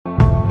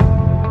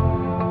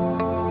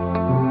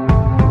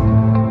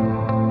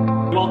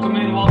welcome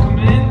in, welcome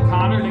in.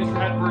 Connor,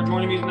 thanks for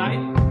joining me tonight.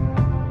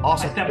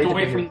 Awesome. I stepped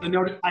away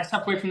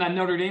from that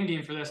Notre Dame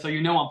game for this, so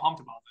you know I'm pumped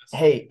about this.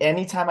 Hey,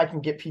 anytime I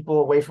can get people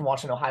away from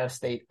watching Ohio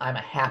State, I'm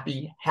a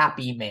happy,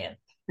 happy man.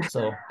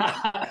 So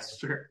That's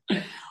true.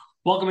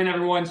 Welcome in,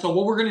 everyone. So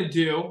what we're going to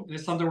do, and this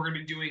is something we're going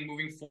to be doing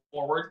moving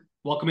forward.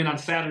 Welcome in on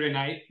Saturday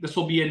night. This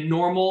will be a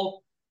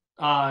normal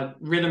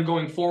rhythm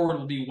going forward.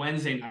 Will be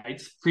Wednesday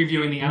nights,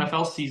 previewing the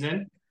NFL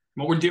season.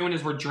 What we're doing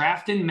is we're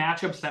drafting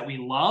matchups that we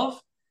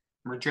love.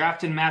 We're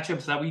drafting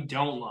matchups that we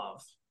don't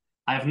love.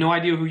 I have no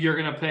idea who you're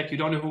going to pick. You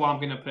don't know who I'm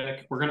going to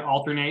pick. We're going to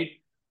alternate.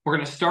 We're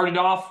going to start it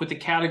off with the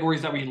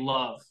categories that we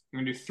love.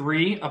 We're going to do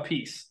 3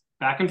 apiece,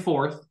 back and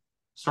forth,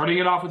 starting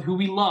it off with who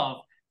we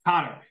love.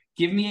 Connor,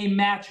 give me a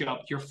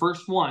matchup, your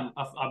first one,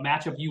 a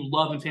matchup you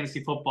love in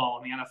fantasy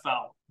football in the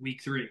NFL,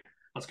 week 3.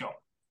 Let's go.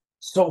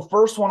 So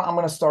first one I'm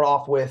going to start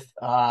off with,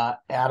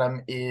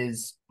 Adam,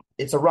 is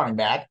it's a running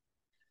back.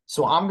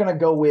 So I'm going to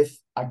go with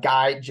a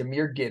guy,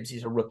 Jahmyr Gibbs.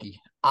 He's a rookie.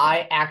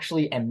 I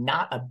actually am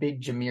not a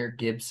big Jahmyr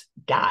Gibbs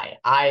guy.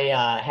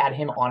 I had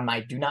him on my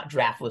do not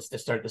draft list to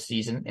start the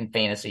season in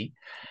fantasy.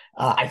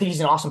 I think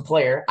he's an awesome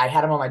player. I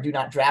had him on my do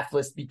not draft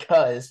list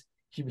because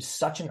he was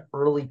such an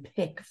early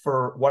pick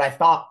for what I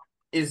thought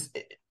is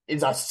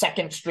a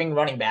second string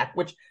running back,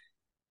 which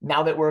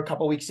now that we're a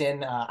couple weeks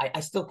in, I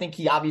still think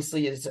he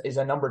obviously is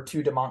a number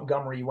 2 to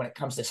Montgomery when it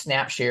comes to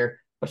snap share,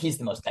 but he's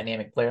the most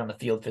dynamic player on the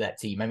field for that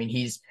team. I mean,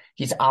 he's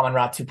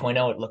Amon-Ra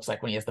 2.0, it looks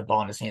like, when he has the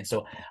ball in his hand.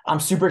 So I'm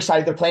super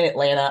excited. They're playing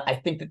Atlanta. I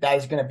think that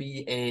is going to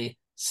be a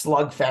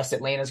slugfest.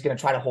 Atlanta's going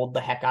to try to hold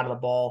the heck out of the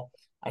ball.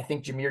 I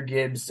think Jahmyr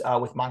Gibbs,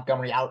 with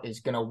Montgomery out,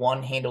 is going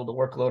to, handle the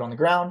workload on the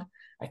ground.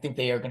 I think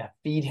they are going to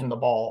feed him the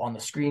ball on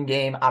the screen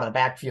game out of the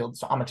backfield.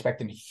 So I'm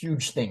expecting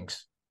huge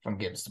things from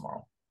Gibbs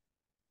tomorrow.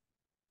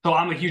 So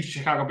I'm a huge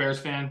Chicago Bears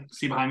fan.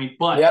 See behind me,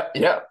 but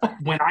yep.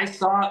 when I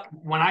saw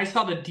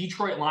the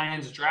Detroit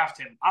Lions draft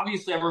him,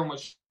 obviously everyone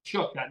was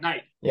shook that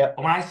night. Yep.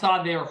 But when I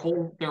saw their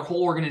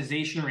whole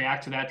organization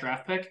react to that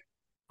draft pick,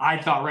 I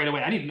thought right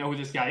away, I didn't know who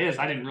this guy is.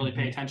 I didn't really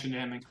pay attention to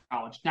him in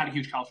college. Not a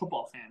huge college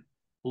football fan.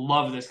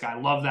 Love this guy.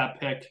 Love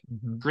that pick.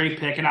 Great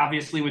pick. And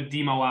obviously with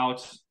Demo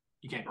out,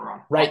 you can't go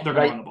wrong. Right. They're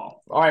going to run the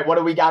ball. All right. What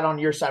do we got on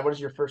your side? What is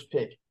your first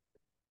pick?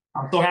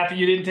 I'm so happy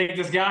you didn't take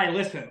this guy.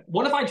 Listen,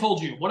 what if I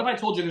told you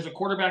there's a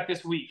quarterback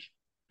this week?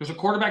 There's a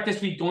quarterback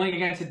this week going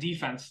against a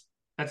defense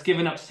that's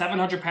given up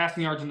 700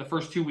 passing yards in the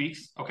first 2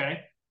 weeks, okay?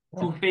 Yeah.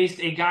 Who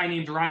faced a guy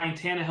named Ryan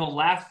Tannehill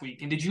last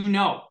week. And did you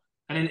know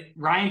that in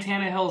Ryan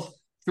Tannehill's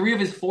 3 of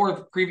his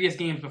 4 previous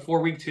games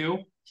before week 2,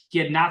 he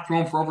had not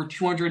thrown for over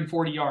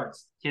 240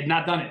 yards. He had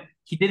not done it.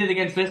 He did it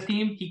against this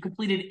team. He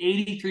completed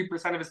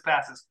 83% of his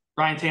passes.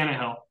 Ryan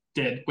Tannehill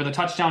did, with a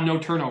touchdown, no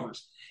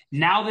turnovers.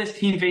 Now this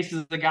team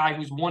faces a guy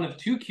who's one of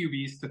 2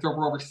 QBs to throw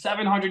for over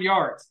 700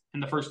 700 in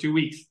the first 2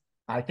 weeks.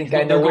 I think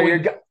I know where you're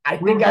going. I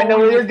think I know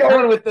where you're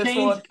going with this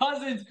one.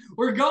 Cousins.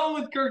 We're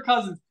going with Kirk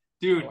Cousins.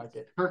 Dude,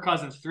 Kirk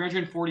Cousins,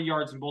 340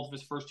 yards in both of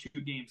his first 2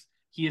 games.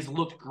 He has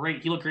looked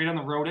great. He looked great on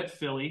the road at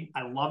Philly.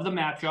 I love the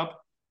matchup.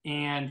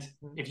 And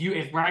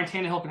if Ryan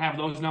Tannehill can have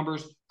those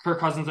numbers, Kirk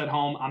Cousins at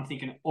home, I'm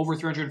thinking over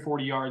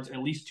 340 yards, at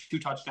least 2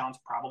 touchdowns,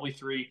 probably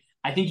 3.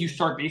 I think you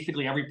start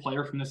basically every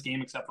player from this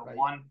game except for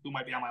one who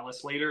might be on my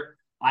list later.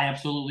 I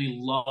absolutely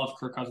love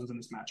Kirk Cousins in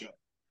this matchup.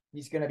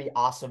 He's going to be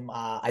awesome.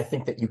 I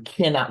think that you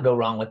cannot go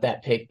wrong with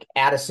that pick.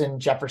 Addison,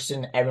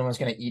 Jefferson, everyone's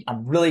going to eat.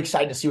 I'm really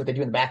excited to see what they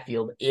do in the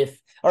backfield. It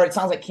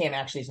sounds like Cam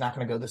actually is not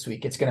going to go this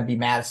week. It's going to be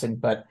Madison,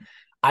 but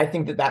I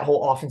think that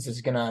whole offense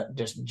is going to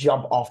just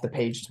jump off the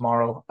page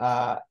tomorrow.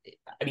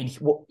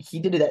 He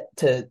did it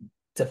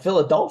to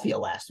Philadelphia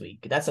last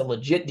week. That's a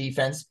legit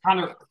defense.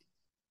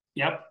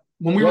 Yep.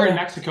 When we were in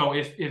Mexico,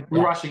 if we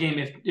watched the game,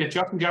 if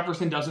Justin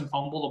Jefferson doesn't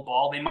fumble the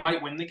ball, they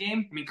might win the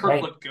game. I mean,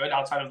 Kirk looked good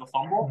outside of the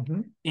fumble.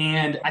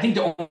 And I think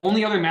the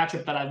only other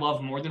matchup that I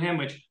love more than him,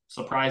 which,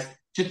 surprise,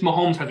 just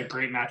Mahomes has a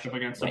great matchup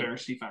against the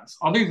Bears defense.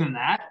 Other than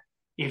that,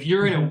 if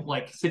you're in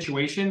a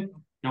situation,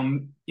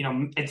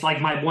 it's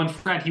like my one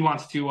friend, he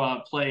wants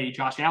to play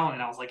Josh Allen,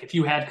 and I was like, if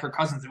you had Kirk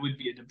Cousins, it would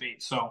be a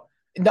debate. So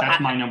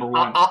that's my number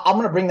one. I'm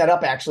going to bring that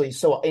up, actually.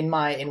 So in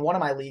one of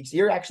my leagues,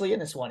 you're actually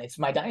in this one. It's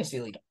my Dynasty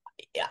League.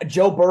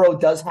 Joe Burrow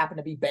does happen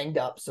to be banged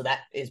up, so that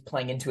is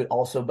playing into it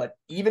also. But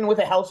even with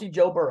a healthy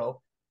Joe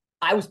Burrow,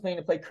 I was planning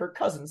to play Kirk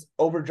Cousins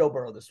over Joe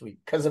Burrow this week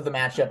because of the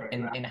matchup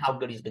and how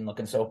good he's been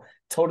looking. So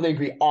totally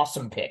agree.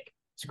 Awesome pick.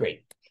 It's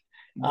great.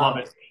 Love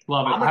it.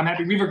 I'm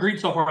happy. We've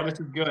agreed so far. This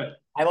is good.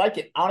 I like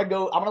it.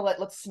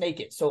 Let's snake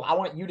it. So I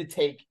want you to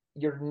take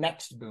your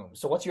next boom.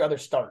 So what's your other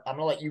start? I'm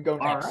going to let you go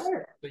next. All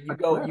right. So you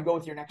go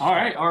with your next All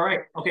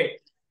right. Okay.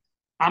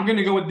 I'm going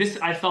to go with this.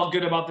 I felt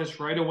good about this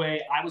right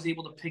away. I was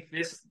able to pick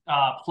this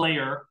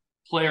player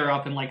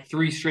up in like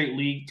 3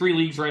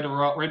 leagues right in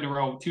a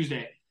row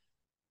Tuesday.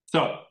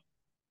 So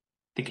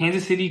the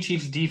Kansas City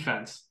Chiefs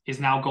defense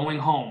is now going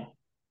home.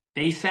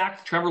 They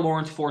sacked Trevor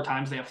Lawrence 4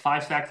 times. They have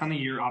 5 sacks on the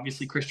year.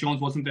 Obviously, Chris Jones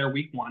wasn't there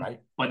week 1,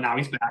 but now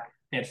he's back.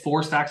 They had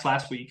 4 sacks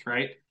last week,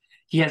 right?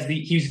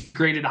 He's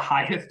graded the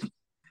highest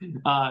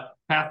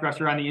pass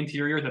rusher on the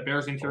interior. The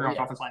Bears' interior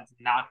offensive line is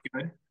not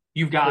good.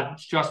 You've Sure. got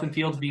Justin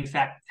Fields being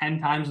sacked 10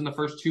 times in the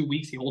first 2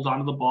 weeks. He holds on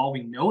to the ball.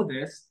 We know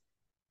this.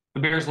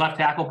 The Bears left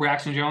tackle,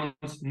 Braxton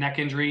Jones, neck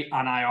injury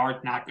on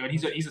IR, not good.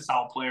 He's a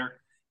solid player.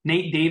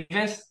 Nate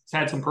Davis has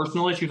had some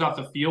personal issues off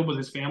the field with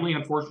his family,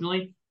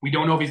 unfortunately. We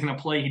don't know if he's going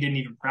to play. He didn't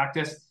even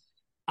practice.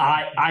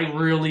 I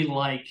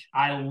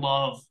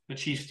love the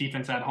Chiefs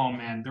defense at home,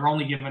 man. They're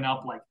only giving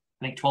up like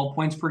I think 12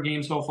 points per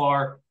game so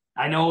far.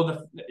 I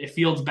know if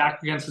Fields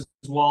back against his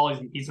wall,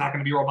 he's not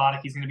going to be robotic.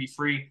 He's going to be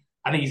free.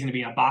 I think he's going to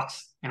be in a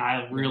box, and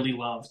I really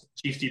love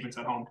Chiefs defense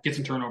at home. Get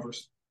some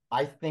turnovers.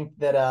 I think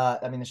that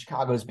I mean the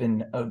Chicago's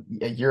been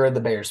a year of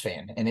the Bears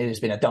fan, and it has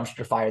been a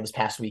dumpster fire this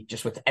past week,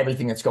 just with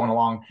everything that's going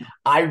along.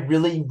 I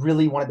really,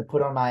 really wanted to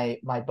put on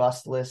my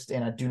bust list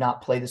and a do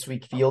not play this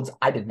week Fields.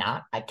 I did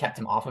not. I kept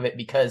him off of it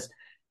because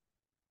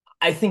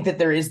I think that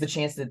there is the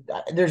chance that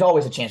there's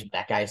always a chance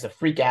that guy is a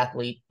freak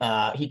athlete.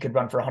 He could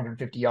run for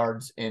 150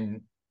 yards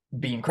and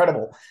be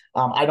incredible.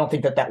 I don't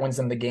think that wins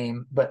them the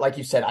game, but like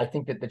you said, I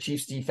think that the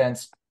Chiefs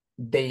defense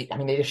they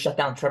just shut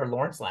down Trevor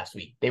Lawrence last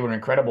week. They were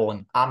incredible,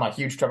 and I'm a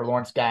huge Trevor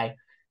Lawrence guy.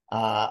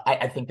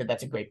 I think that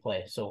that's a great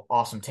play. So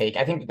awesome take.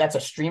 I think that's a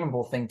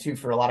streamable thing too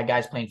for a lot of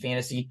guys playing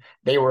fantasy.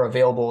 They were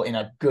available in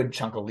a good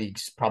chunk of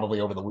leagues probably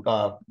over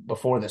the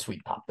before this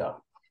week popped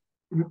up.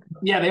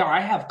 Yeah, they are. I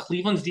have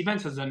Cleveland's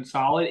defense as in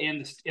solid,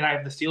 and I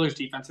have the Steelers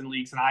defense in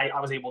leagues, and I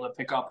was able to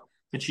pick up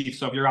the Chiefs.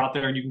 So if you're out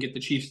there and you can get the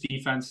Chiefs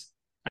defense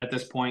at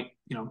this point,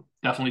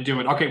 definitely do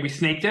it. Okay, we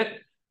snaked it.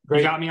 You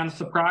Great. got me on the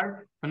surprise,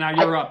 but now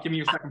you're up. Give me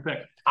your second pick.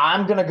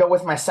 I'm gonna go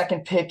with my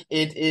second pick.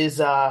 It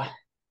is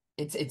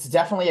it's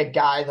definitely a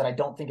guy that I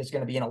don't think is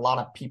going to be in a lot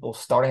of people's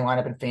starting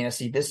lineup in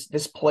fantasy.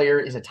 This player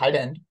is a tight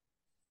end.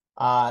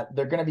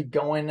 They're going to be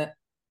going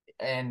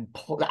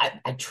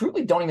I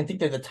truly don't even think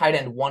they're the tight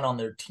end one on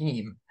their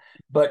team,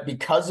 but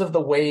because of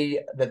the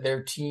way that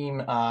their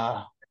team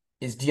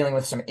is dealing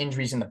with some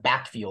injuries in the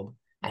backfield,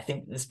 I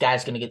think this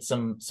guy's going to get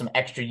some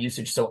extra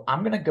usage. So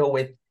I'm going to go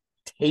with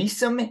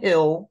Taysom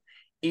Hill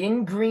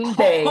in Green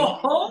Bay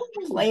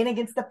playing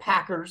against the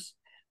Packers.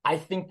 I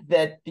think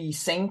that the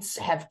Saints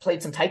have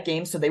played some tight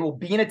games, so they will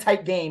be in a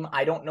tight game.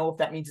 I don't know if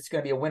that means it's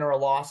going to be a win or a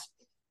loss.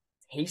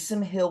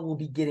 Taysom Hill will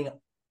be getting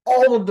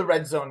all of the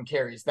red zone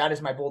carries. That is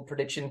my bold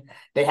prediction.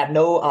 They have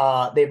no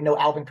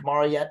Alvin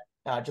Kamara yet.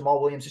 Jamal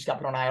Williams just got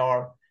put on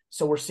IR.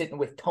 So we're sitting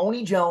with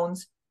Tony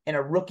Jones and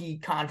a rookie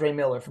Condre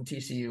Miller from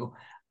TCU.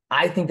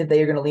 I think that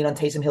they are going to lean on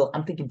Taysom Hill.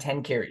 I'm thinking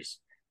 10 carries.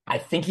 I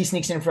think he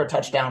sneaks in for a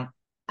touchdown.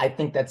 I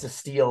think that's a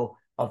steal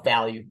of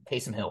value.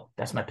 Taysom Hill.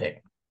 That's my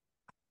pick.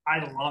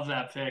 I love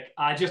that pick.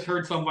 I just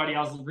heard somebody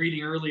I was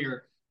reading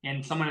earlier,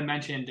 and someone had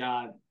mentioned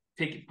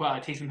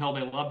Taysom Hill.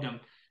 They loved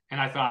him,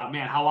 and I thought,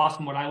 man, how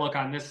awesome would I look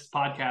on this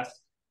podcast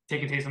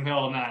taking Taysom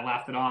Hill? And then I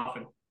laughed it off.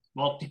 And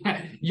well,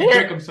 you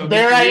pick him, so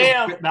there I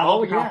am.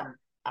 Oh yeah,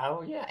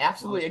 oh yeah,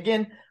 absolutely.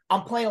 Again,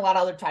 I'm playing a lot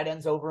of other tight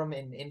ends over him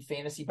in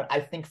fantasy, but I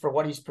think for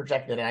what he's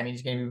projected, I mean,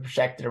 he's going to be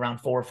projected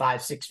around 4,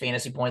 5, 6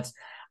 fantasy points.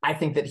 I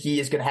think that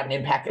he is going to have an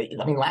impact.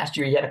 I mean, last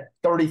year he had a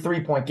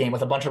 33-point game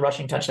with a bunch of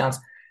rushing touchdowns.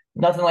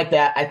 Nothing like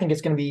that. I think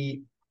it's going to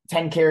be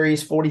 10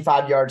 carries,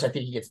 45 yards. I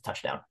think he gets a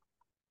touchdown.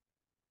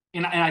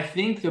 And I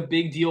think the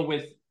big deal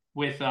with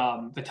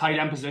the tight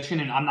end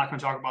position, and I'm not going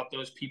to talk about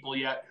those people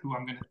yet who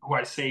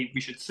I say we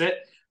should sit.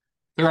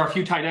 There are a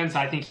few tight ends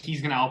I think he's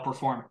going to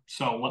outperform.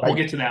 So we'll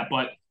get to that,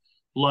 but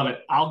love it.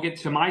 I'll get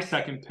to my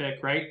second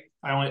pick. Right?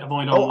 I've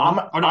only done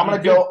one.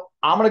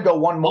 I'm gonna go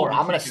one more.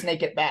 I'm gonna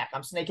snake it back.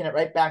 I'm snaking it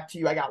right back to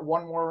you. I got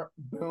one more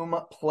boom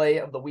play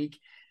of the week.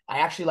 I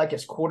actually like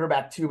his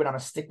quarterback too, but I'm going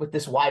to stick with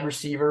this wide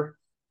receiver.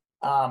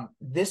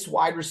 This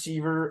wide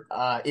receiver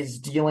is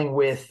dealing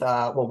with,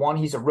 one,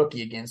 he's a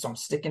rookie again, so I'm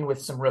sticking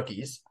with some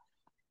rookies.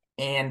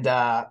 And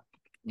let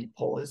me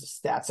pull his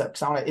stats up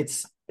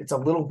because it's a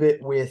little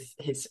bit with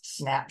his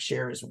snap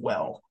share as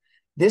well.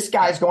 This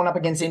guy's going up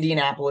against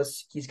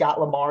Indianapolis. He's got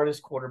Lamar as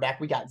quarterback.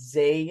 We got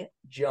Zay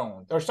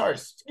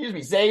Flowers.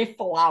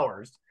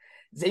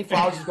 Zay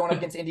Flowers is going up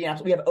against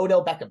Indianapolis. We have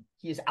Odell Beckham.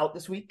 He is out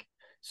this week.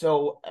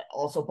 So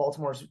also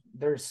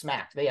they're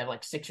smacked. They have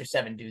like 6 or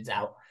 7 dudes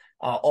out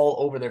all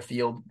over their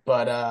field.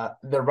 But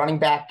their running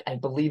back, I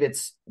believe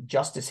it's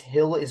Justice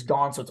Hill is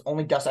gone. So it's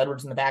only Gus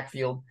Edwards in the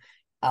backfield.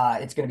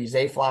 It's going to be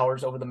Zay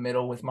Flowers over the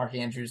middle with Mark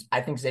Andrews.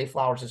 I think Zay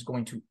Flowers is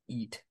going to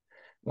eat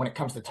when it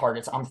comes to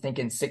targets. I'm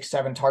thinking 6,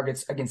 7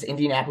 targets against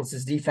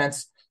Indianapolis's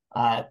defense.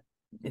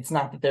 It's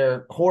not that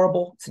they're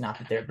horrible. It's not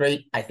that they're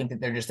great. I think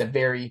that they're just a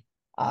very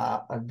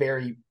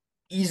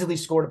easily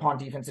scored upon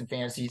defense in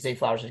fantasy. Zay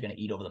Flowers is going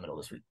to eat over the middle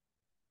this week.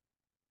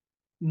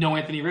 No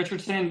Anthony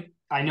Richardson.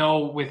 I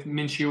know with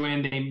Minshew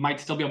in, they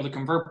might still be able to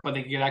convert, but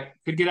they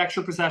could get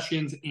extra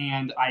possessions.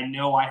 And I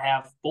know I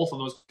have both of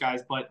those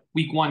guys. But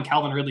week 1,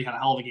 Calvin Ridley had a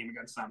hell of a game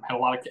against them. Had a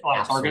lot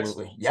of targets.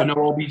 Yep. So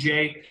no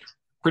OBJ,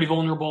 pretty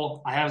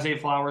vulnerable. I have Zay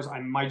Flowers. I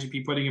might just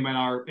be putting him in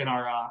our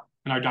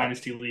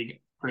dynasty league.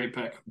 Great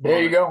pick.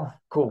 There you go.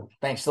 Cool.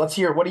 Thanks. So let's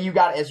hear. What do you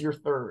got as your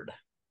third?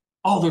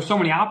 Oh, there's so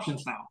many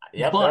options now.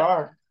 Yep, there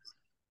are.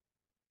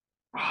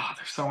 Oh,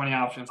 there's so many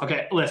options.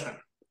 Okay, listen.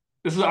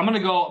 I'm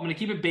gonna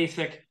keep it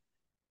basic.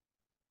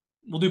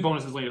 We'll do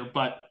bonuses later,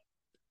 but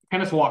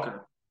Kenneth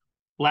Walker.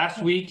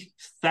 Last week,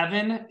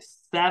 seven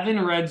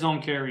red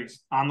zone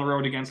carries on the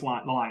road against the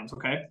Lions.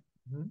 Okay,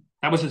 Mhm.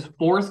 that was his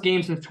fourth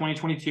game since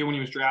 2022 when he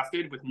was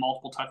drafted with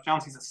multiple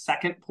touchdowns. He's the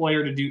second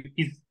player to do.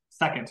 He's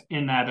second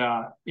in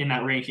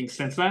that ranking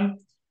since then.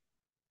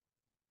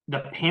 The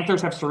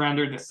Panthers have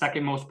surrendered the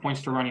second most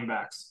points to running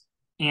backs,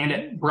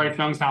 and Bryce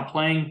Young's not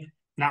playing.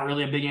 Not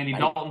really a big Andy Right.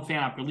 Dalton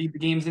fan. I believe the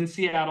game's in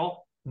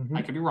Seattle. I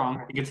Mhm. could be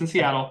wrong. I think it's in I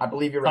Seattle.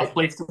 believe you're Tough right.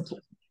 place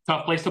to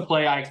tough place to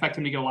play. I expect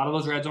him to get a lot of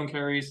those red zone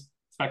carries.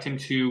 Expect him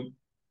to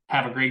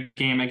have a great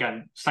game.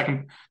 Again,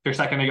 second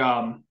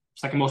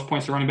most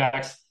points to running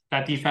backs.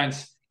 That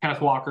defense,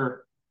 Kenneth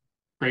Walker,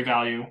 great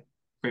value,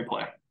 great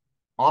play.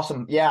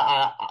 Awesome.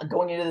 Yeah.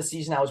 Going into the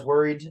season, I was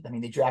worried. I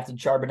mean, they drafted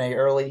Charbonnet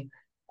early.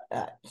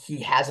 He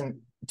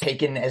hasn't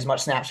taken as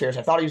much snap shares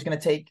I thought he was going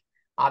to take.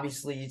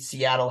 Obviously,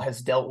 Seattle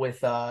has dealt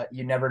with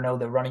you never know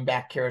the running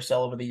back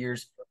carousel over the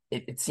years.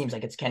 It seems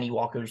like it's Kenny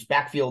Walker's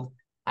backfield.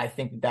 I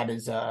think that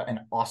is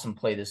an awesome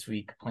play this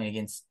week playing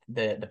against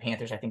the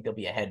Panthers. I think they'll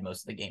be ahead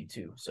most of the game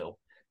too. So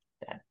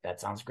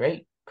that sounds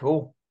great.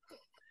 Cool.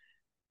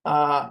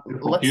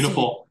 Beautiful, Let's see.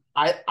 beautiful.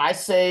 I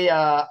say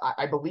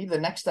I believe the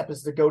next step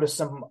is to go to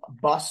some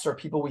busts or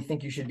people we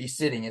think you should be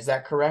sitting. Is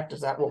that correct?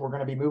 Is that what we're going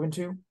to be moving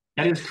to?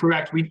 That is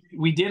correct.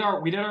 We did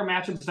our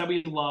matchups that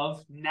we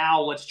love.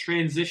 Now let's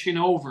transition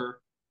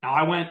over.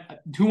 Now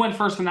who went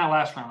first in that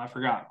last round? I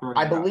forgot.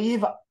 I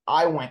believe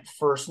I went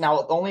first.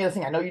 Now, the only other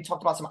thing, I know you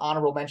talked about some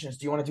honorable mentions.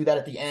 Do you want to do that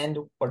at the end,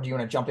 or do you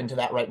want to jump into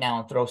that right now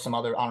and throw some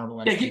other honorable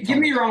Yeah, mentions? give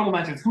me your honorable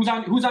mentions. Who's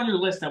on your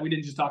list that we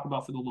didn't just talk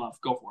about for the love?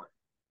 Go for it.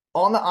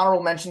 On the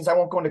honorable mentions, I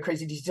won't go into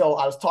crazy detail.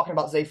 I was talking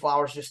about Zay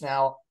Flowers just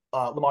now.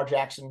 Lamar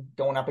Jackson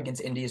going up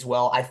against Indy as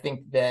well. I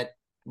think that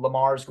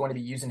Lamar is going to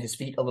be using his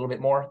feet a little bit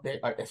more.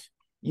 If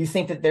you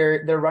think that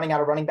they're running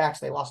out of running backs,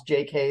 they lost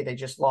J.K., they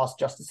just lost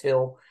Justice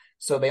Hill,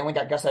 so they only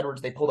got Gus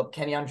Edwards. They pulled up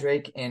Kenyon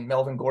Drake and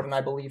Melvin Gordon,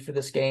 I believe, for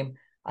this game.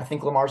 I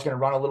think Lamar's going to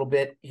run a little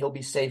bit. He'll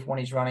be safe when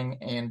he's running,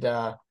 and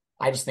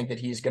I just think that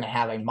he's going to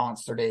have a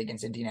monster day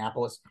against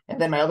Indianapolis.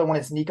 And then my other one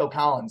is Nico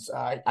Collins.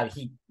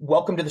 He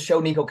welcome to the show,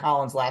 Nico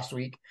Collins, last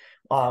week.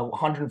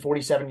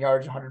 147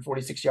 yards,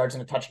 146 yards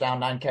and a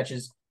touchdown, 9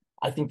 catches.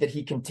 I think that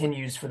he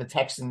continues for the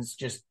Texans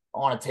just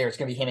on a tear. It's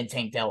going to be him and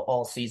Tank Dell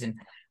all season.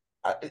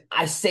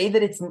 I say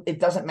that it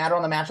doesn't matter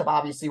on the matchup.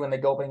 Obviously, when they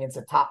go up against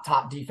a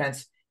top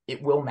defense,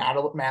 it will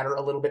matter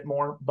a little bit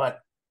more. But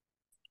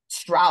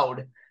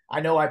Stroud, I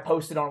know I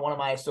posted on one of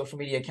my social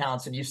media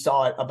accounts, and you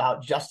saw it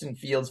about Justin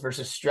Fields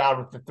versus Stroud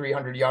with the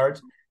 300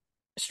 yards.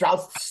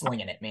 Stroud's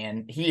slinging it,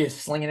 man. He is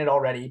slinging it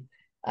already.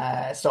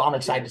 So I'm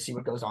excited to see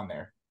what goes on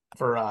there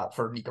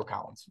for Nico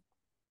Collins.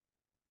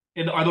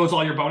 Are those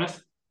all your bonus?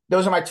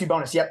 Those are my 2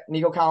 bonus. Yep,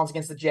 Nico Collins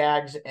against the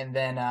Jags, and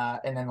then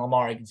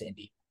Lamar against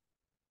Indy.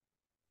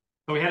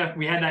 So we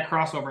had that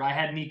crossover. I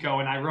had Nico,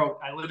 and I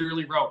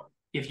literally wrote,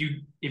 if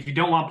you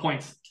don't want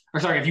points, or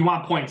sorry, if you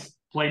want points,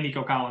 play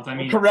Nico Collins. I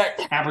mean,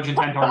 correct. Averaging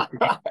 10 targets per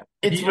game.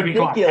 It's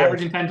ridiculous.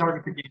 Averaging 10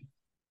 targets per game.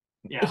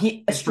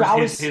 Yeah,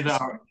 Stroud is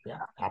yeah,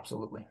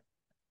 absolutely.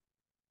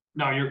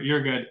 No,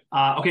 you're good.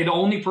 Okay, the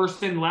only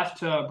person left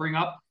to bring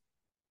up,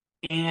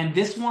 and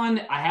this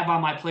one I have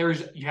on my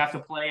players you have to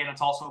play, and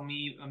it's also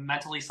me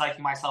mentally psyching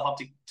myself up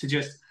to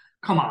just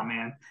come on,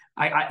 man.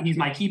 He's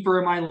my keeper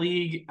in my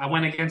league. I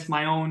went against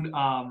my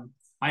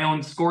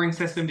own scoring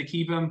system to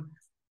keep him.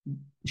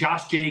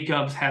 Josh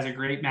Jacobs has a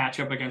great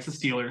matchup against the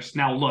Steelers.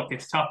 Now, look,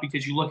 it's tough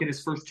because you look at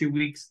his first 2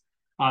 weeks.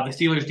 The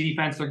Steelers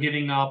defense,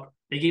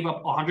 they gave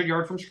up 100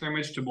 yards from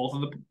scrimmage to both of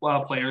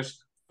the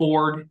players.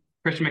 Ford,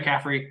 Christian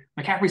McCaffrey.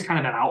 McCaffrey's kind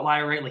of that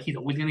outlier, right? Like he's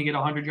always going to get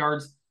 100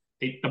 yards.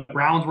 The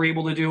Browns were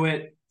able to do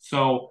it.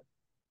 So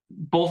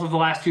both of the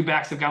last 2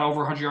 backs have got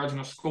over 100 yards in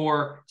a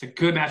score. It's a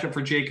good matchup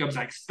for Jacobs.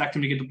 I expect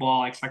him to get the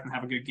ball. I expect him to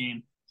have a good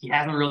game. He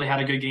hasn't really had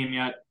a good game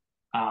yet.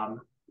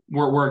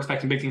 We're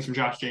expecting big things from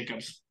Josh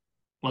Jacobs.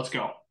 Let's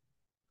go.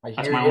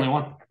 That's my only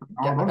one.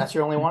 Yeah, that's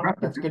your only one.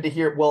 That's good to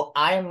hear. Well,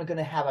 I am going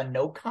to have a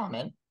no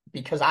comment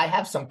because I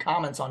have some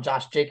comments on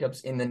Josh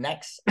Jacobs in the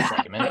next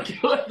segment.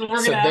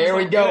 So there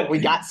we go. We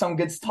got some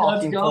good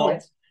talking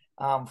points.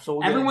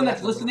 So everyone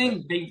that's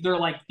listening, they're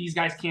like, these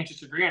guys can't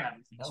just agree on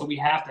everything. No. So we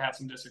have to have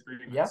some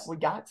disagreements. Yep, we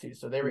got to.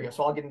 So there we go.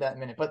 So I'll get into that in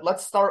a minute. But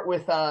let's start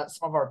with some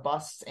of our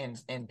busts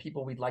and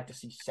people we'd like to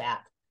see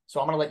sat. So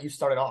I'm going to let you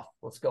start it off.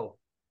 Let's go.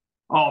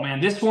 Oh, man.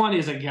 This one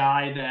is a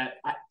guy that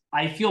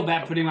I feel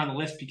bad putting him on the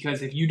list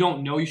because if you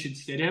don't know you should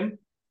sit him,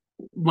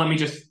 let me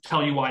just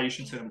tell you why you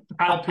should sit him.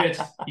 Kyle Pitts,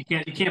 you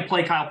can't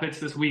play Kyle Pitts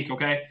this week,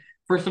 okay?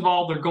 First of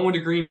all, they're going to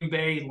Green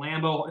Bay,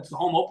 Lambeau. It's the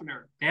home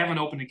opener. They haven't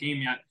opened a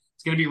game yet.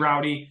 It's going to be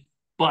rowdy.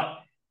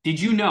 But did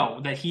you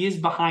know that he is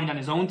behind on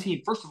his own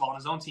team? First of all, on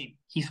his own team,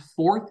 he's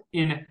 4th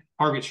in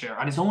target share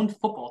on his own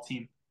football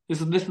team.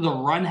 This is a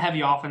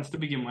run-heavy offense to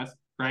begin with,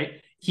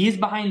 right? He is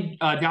behind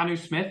Jonnu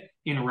Smith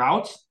in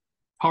routes,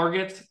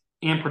 targets,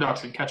 and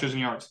production, catches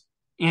and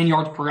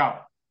yards per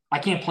route. I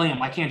can't play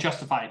him. I can't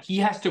justify it. He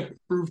has to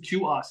prove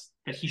to us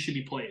that he should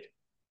be played,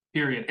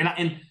 period.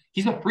 And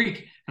he's a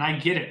freak, and I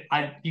get it.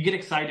 You get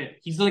excited.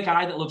 He's the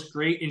guy that looks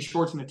great in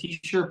shorts and a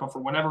T-shirt, but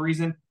for whatever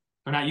reason,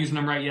 they're not using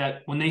him right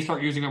yet. When they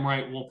start using him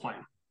right, we'll play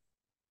him.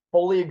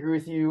 Fully agree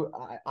with you.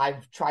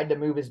 I've tried to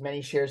move as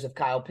many shares of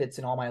Kyle Pitts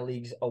in all my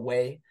leagues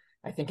away.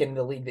 I think in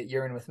the league that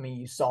you're in with me,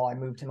 you saw I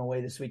moved him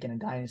away this week in a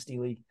dynasty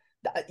league.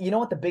 You know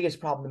what the biggest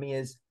problem to me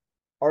is?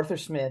 Arthur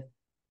Smith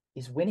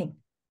is winning.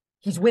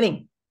 He's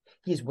winning.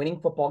 He is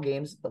winning football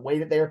games the way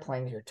that they are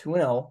playing. They're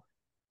 2-0,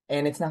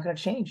 and it's not going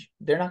to change.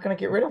 They're not going to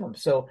get rid of him.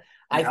 So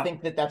I Yeah.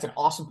 think that that's an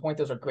awesome point.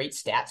 Those are great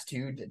stats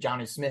too.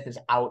 Johnny Smith is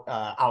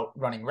out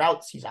running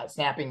routes. He's out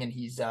snapping, and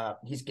he's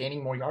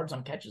gaining more yards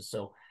on catches.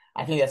 So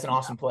I think that's an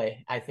awesome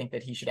play. I think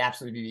that he should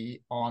absolutely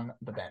be on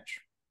the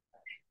bench.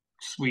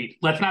 Sweet.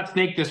 Let's not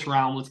snake this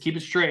round. Let's keep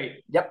it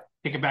straight. Yep.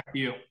 Kick it back to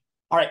you.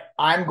 All right.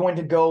 I'm going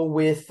to go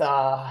with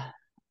a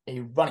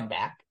running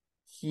back.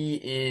 He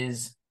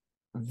is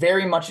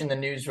very much in the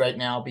news right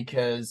now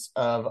because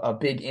of a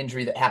big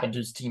injury that happened to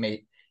his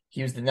teammate.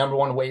 He was the number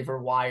one waiver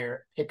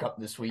wire pickup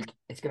this week.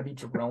 It's going to be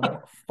Jerome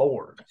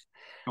Ford.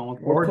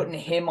 We're putting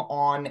him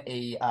on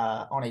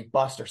a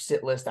bust or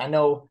sit list. I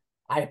know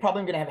I probably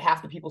am going to have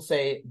half the people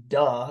say,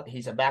 duh,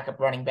 he's a backup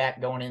running back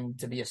going in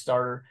to be a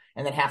starter.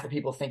 And then half the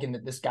people thinking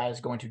that this guy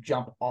is going to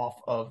jump off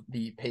of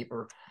the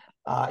paper.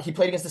 He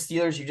played against the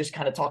Steelers. You just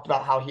kind of talked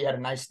about how he had a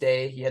nice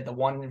day. He had the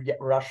one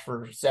rush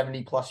for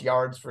 70 plus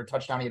yards for a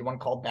touchdown. He had one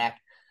called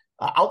back.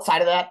 Outside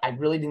of that, I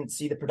really didn't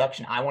see the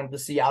production I wanted to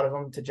see out of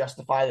him to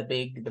justify the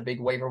big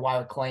waiver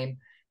wire claim.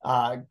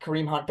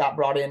 Kareem Hunt got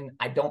brought in.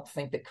 I don't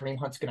think that Kareem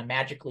Hunt's going to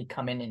magically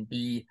come in and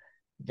be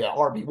the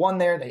RB1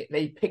 there.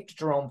 They picked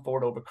Jerome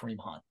Ford over Kareem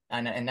Hunt,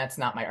 and that's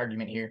not my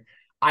argument here.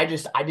 I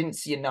didn't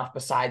see enough.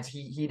 Besides,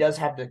 he does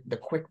have the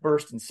quick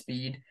burst and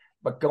speed,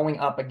 but he's going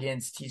up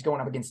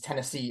against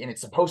Tennessee, and it's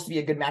supposed to be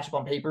a good matchup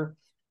on paper.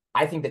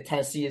 I think that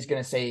Tennessee is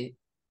going to say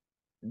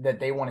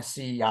that they want to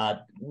see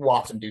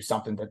Watson do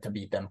something to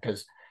beat them,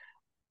 because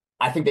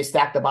I think they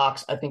stack the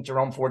box. I think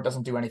Jerome Ford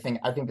doesn't do anything.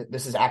 I think that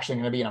this is actually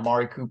going to be an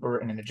Amari Cooper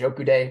and an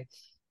Njoku day,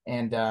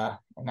 and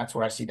that's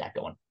where I see that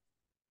going.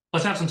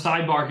 Let's have some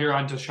sidebar here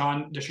on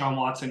Deshaun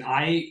Watson.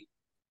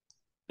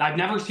 I've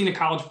never seen a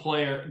college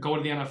player go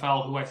to the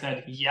NFL who I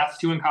said yes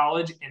to in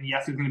college and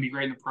yes, he's going to be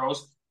great in the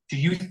pros. Do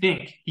you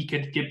think he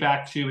could get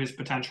back to his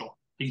potential?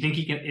 Do you think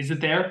he can? Is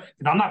it there?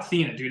 Because I'm not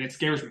seeing it, dude. It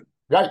scares me.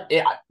 Right.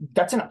 Yeah,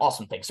 that's an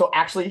awesome thing. So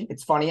actually,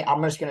 it's funny. I'm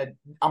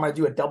gonna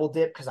do a double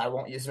dip because I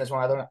won't use him as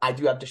one other one. I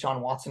do have Deshaun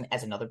Watson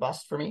as another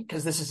bust for me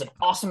because this is an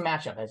awesome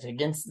matchup. It's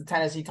against the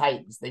Tennessee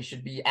Titans. They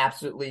should be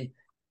absolutely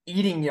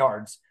eating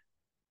yards.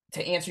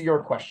 To answer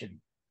your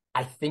question,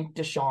 I think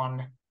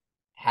Deshaun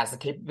has the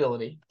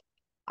capability.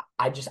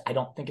 I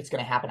don't think it's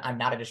going to happen. I'm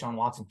not a Deshaun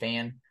Watson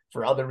fan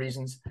for other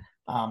reasons.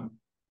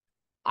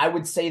 I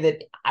would say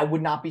that I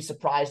would not be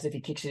surprised if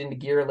he kicks it into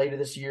gear later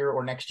this year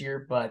or next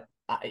year, but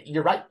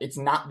you're right. It's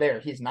not there.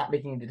 He's not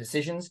making the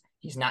decisions.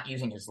 He's not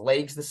using his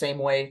legs the same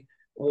way.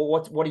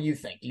 Well, what do you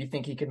think? Do you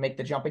think he could make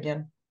the jump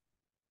again?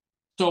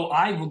 So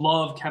I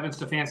love Kevin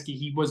Stefanski.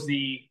 He was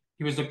the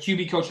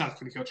QB coach, not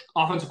QB coach,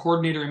 offensive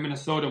coordinator in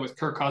Minnesota with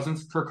Kirk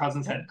Cousins. Kirk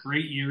Cousins had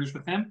great years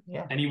with him.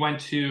 Yeah. And he went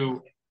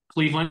to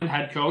Cleveland,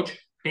 head coach.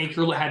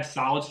 Baker had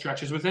solid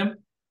stretches with him.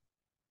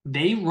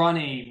 They run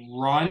a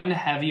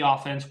run-heavy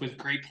offense with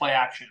great play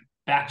action.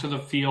 Back to the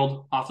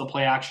field, off the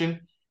play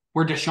action.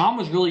 Where Deshaun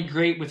was really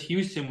great with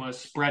Houston was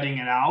spreading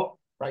it out,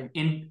 right,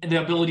 in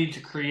the ability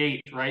to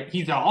create, right?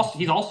 He's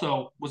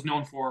also was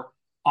known for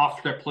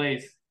off-script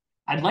plays.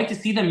 I'd like to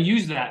see them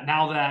use that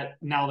now that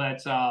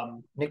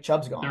Nick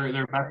Chubb's gone.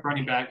 Their best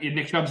running back,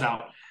 Nick Chubb's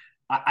out.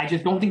 I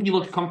just don't think he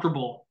looks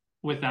comfortable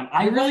with them.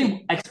 I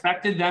really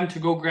expected them to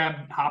go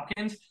grab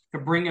Hopkins to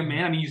bring him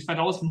in. I mean, you spent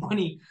all this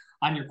money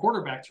on your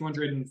quarterback,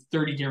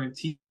 230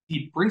 guaranteed.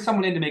 Bring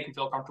someone in to make him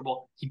feel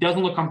comfortable. He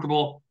doesn't look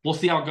comfortable. We'll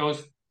see how it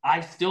goes.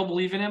 I still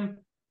believe in him.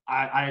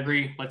 I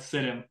agree. Let's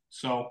sit him.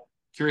 So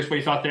curious what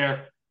you thought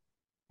there.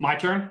 My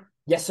turn?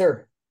 Yes,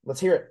 sir. Let's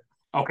hear it.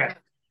 Okay.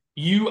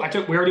 We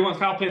already went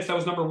Kyle Pitts. That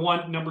was number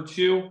one. Number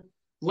two,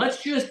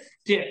 let's just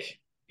stick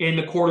in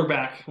the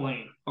quarterback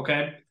lane.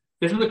 Okay.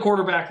 This is the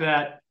quarterback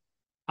that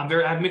I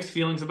have mixed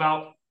feelings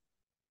about.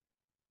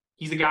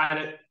 He's a guy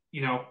that,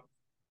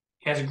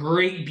 has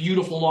great,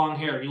 beautiful long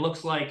hair. He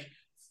looks like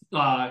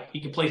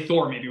he could play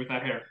Thor maybe with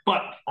that hair.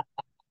 But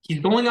he's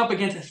going up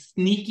against a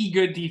sneaky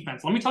good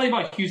defense. Let me tell you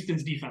about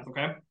Houston's defense,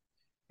 okay?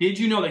 Did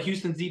you know that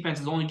Houston's defense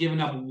has only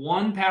given up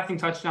one passing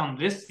touchdown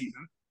this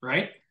season,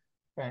 right?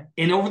 Okay.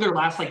 And over their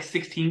last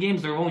 16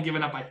 games, they've only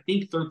given up, I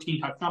think, 13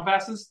 touchdown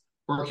passes.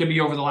 Or it could be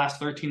over the last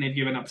 13, they've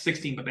given up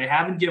 16. But they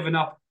haven't given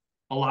up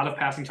a lot of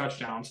passing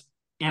touchdowns.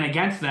 And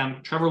against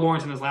them, Trevor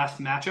Lawrence in his last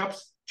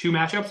two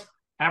matchups,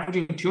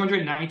 averaging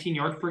 219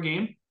 yards per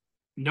game,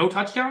 no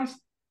touchdowns,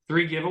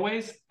 3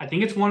 giveaways. I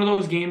think it's one of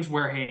those games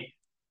where, hey,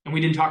 and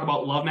we didn't talk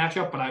about love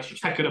matchup, but I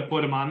could have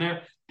put him on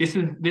there. This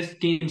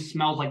game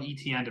smells like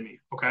ETN to me.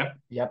 Okay.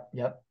 Yep.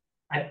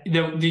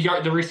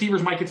 The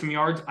receivers might get some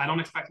yards. I don't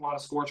expect a lot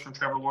of scores from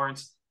Trevor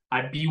Lawrence.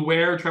 I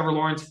beware Trevor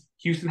Lawrence.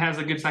 Houston has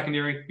a good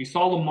secondary. We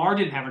saw Lamar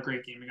didn't have a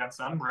great game against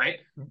them, right?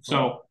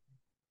 So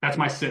that's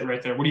my sit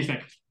right there. What do you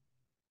think?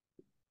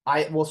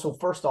 So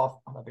first off,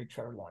 I'm a big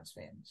Trevor Lawrence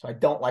fan, so I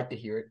don't like to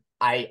hear it.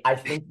 I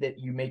think that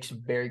you make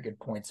some very good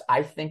points.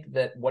 I think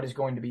that what is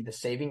going to be the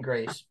saving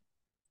grace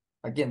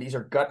again, these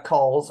are gut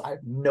calls. I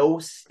have no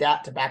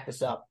stat to back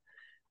this up.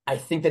 I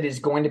think that it is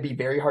going to be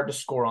very hard to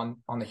score on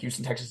the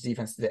Houston Texas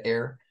defense to the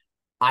air.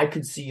 I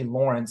could see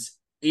Lawrence,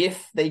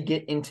 if they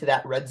get into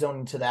that red zone,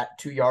 into that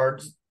 2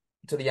 yards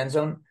to the end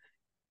zone,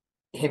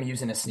 him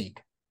using a sneak.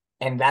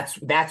 And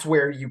that's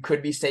where you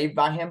could be saved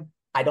by him.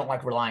 I don't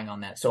like relying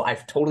on that. So I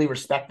totally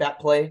respect that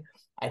play.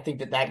 I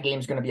think that game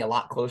is going to be a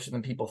lot closer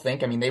than people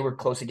think. I mean, they were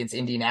close against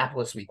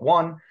Indianapolis week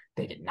 1.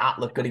 They did not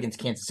look good against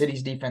Kansas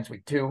City's defense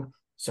week 2.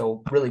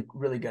 So really,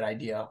 really good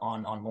idea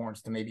on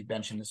Lawrence to maybe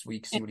bench him this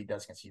week, see what he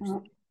does against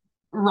Houston.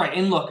 Right.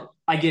 And look,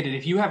 I get it.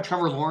 If you have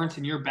Trevor Lawrence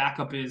and your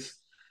backup is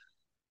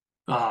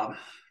Russell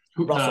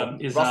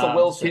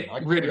Wilson.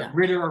 Ritter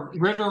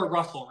or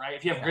Russell, right?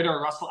 If you have Yeah. Ritter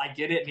or Russell, I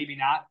get it. Maybe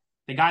not.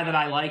 The guy that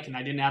I like, and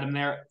I didn't add him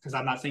there because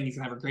I'm not saying he's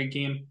gonna have a great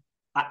game.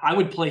 I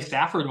would play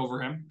Stafford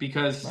over him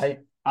because Right.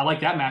 I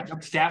like that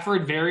matchup.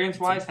 Stafford, variance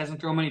wise, hasn't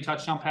thrown many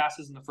touchdown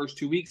passes in the first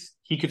 2 weeks.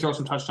 He could throw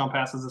some touchdown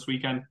passes this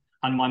weekend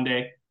on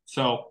Monday.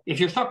 So if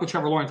you're stuck with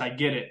Trevor Lawrence, I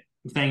get it.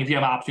 I'm saying if you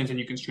have options and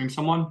you can stream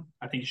someone,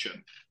 I think you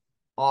should.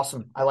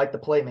 Awesome. I like the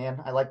play,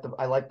 man. I like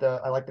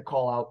the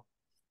call out.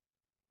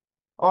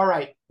 All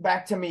right,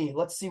 back to me.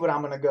 Let's see what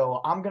I'm gonna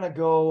go.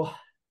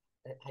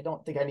 I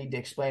don't think I need to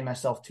explain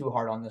myself too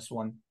hard on this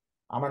one.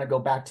 I'm gonna go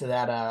back to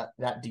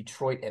that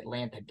Detroit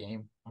Atlanta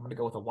game. I'm gonna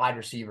go with a wide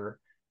receiver.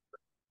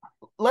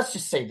 Let's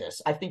just say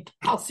this. I think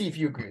I'll see if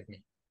you agree with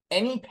me.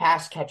 Any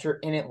pass catcher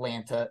in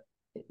Atlanta,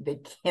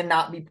 they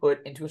cannot be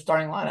put into a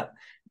starting lineup.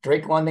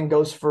 Drake London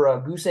goes for a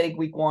goose egg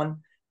week 1.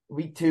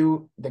 Week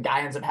 2, the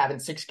guy ends up having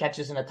 6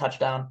 catches and a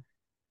touchdown.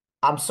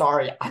 I'm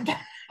sorry.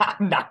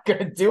 I'm not going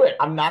to do it.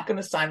 I'm not going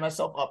to sign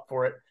myself up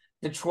for it.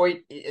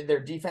 Detroit,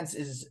 their defense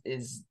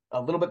is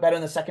a little bit better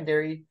in the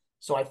secondary.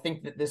 So I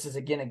think that this is,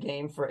 again, a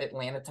game for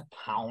Atlanta to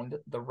pound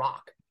the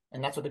rock.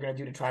 And that's what they're going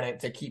to do to try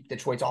to keep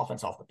Detroit's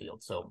offense off the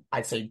field. So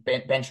I'd say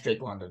bench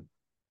Drake London.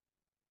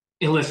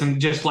 Hey, listen,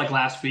 just like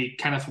last week,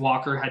 Kenneth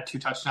Walker had 2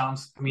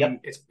 touchdowns. I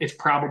mean, Yep. it's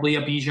probably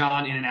a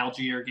Bijan in an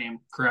Algier game,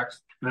 correct?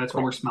 That's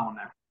what we're Correct. smelling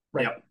there.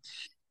 Right. Yep.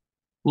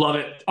 Love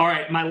it. All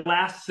right, my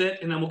last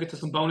sit, and then we'll get to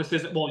some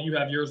bonuses. Well, you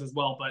have yours as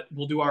well, but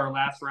we'll do our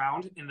last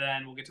round, and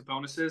then we'll get to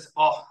bonuses.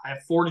 Oh, I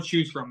have 4 to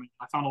choose from.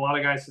 I found a lot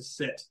of guys to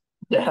sit.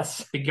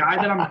 Yes.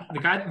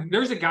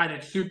 There's a guy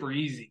that's super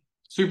easy,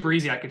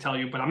 I could tell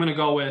you, but I'm gonna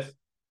go with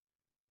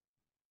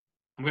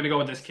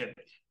this kid,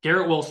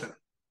 Garrett Wilson,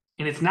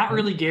 and it's not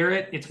really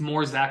Garrett, it's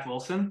more Zach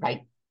Wilson.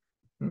 Right.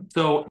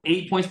 So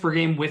 8 points per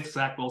game with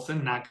Zach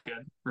Wilson, not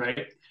good,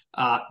 right?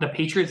 The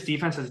Patriots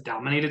defense has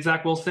dominated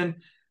Zach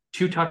Wilson.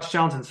 2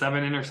 touchdowns and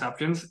 7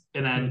 interceptions,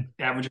 and then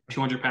averaging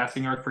 200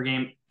 passing yards per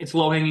game. It's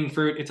low-hanging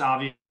fruit. It's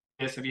obvious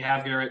if you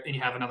have Garrett and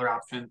you have another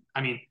option. I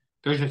mean,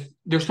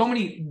 there's so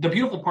many. The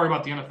beautiful part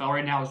about the NFL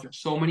right now is there's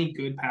so many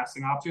good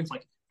passing options,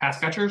 like pass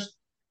catchers.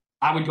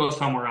 I would go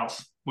somewhere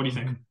else. What do you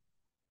think?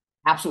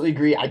 Absolutely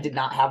agree. I did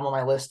not have him on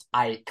my list.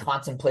 I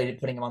contemplated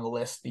putting him on the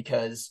list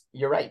because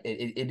you're right.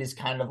 It is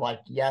kind of like,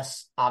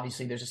 yes,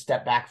 obviously there's a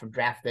step back from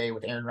draft day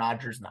with Aaron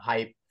Rodgers and the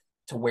hype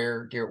to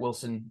where Garrett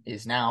Wilson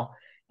is now.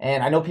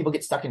 And I know people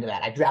get stuck into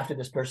that. I drafted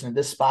this person at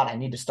this spot. I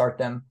need to start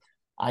them.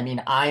 I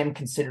mean, I am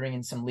considering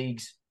in some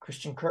leagues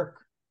Christian Kirk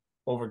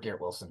over Garrett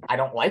Wilson. I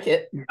don't like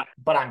it,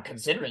 but I'm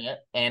considering it.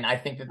 And I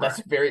think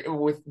that's very,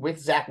 with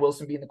Zach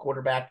Wilson being the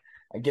quarterback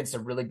against a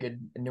really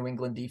good New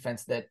England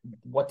defense, that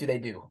what do?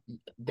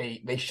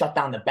 They shut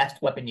down the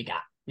best weapon you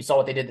got. We saw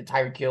what they did to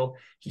Tyreek Hill.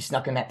 He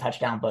snuck in that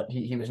touchdown, but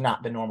he was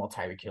not the normal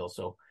Tyreek Hill.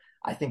 So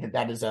I think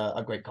that is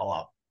a great call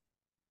out.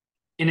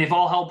 And if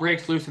all hell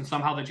breaks loose and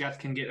somehow the Jets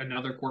can get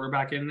another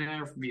quarterback in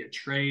there via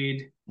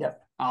trade,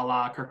 yep, a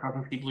la Kirk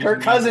Cousins,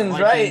 Kirk Cousins,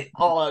 right?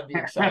 Oh, I'd be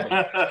excited.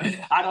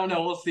 I don't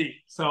know. We'll see.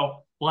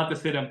 So we'll have to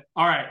sit him.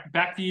 All right,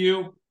 back to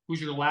you.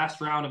 Who's your last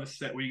round of a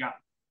sit? What do you got?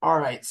 All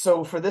right.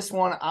 So for this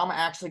one, I'm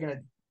actually going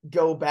to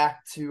go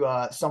back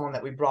to someone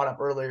that we brought up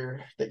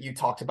earlier that you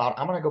talked about.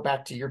 I'm going to go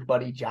back to your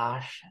buddy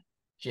Josh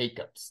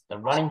Jacobs, the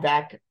running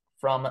back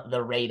from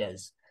the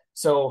Raiders.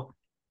 So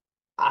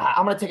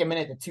I'm going to take a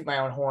minute to toot my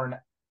own horn.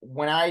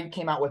 When I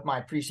came out with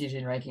my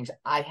preseason rankings,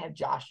 I had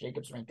Josh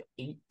Jacobs ranked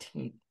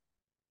 18th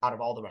out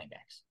of all the running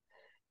backs.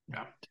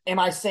 Yeah. Am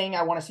I saying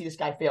I want to see this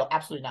guy fail?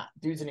 Absolutely not.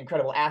 Dude's an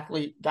incredible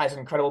athlete. Guy's an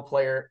incredible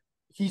player.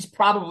 He's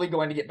probably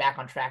going to get back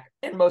on track.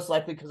 And most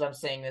likely, because I'm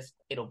saying this,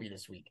 it'll be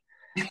this week.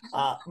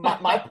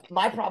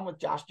 My problem with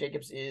Josh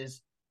Jacobs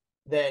is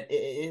that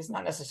it's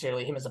not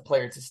necessarily him as a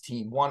player, it's his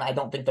team. One, I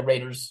don't think the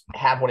Raiders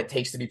have what it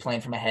takes to be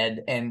playing from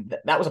ahead. And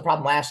that was a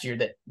problem last year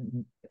that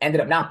ended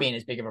up not being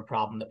as big of a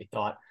problem that we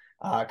thought.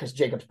 Because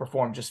Jacobs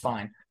performed just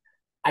fine.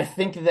 I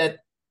think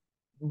that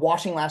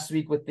watching last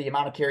week with the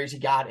amount of carries he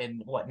got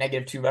and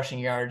 -2 rushing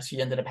yards,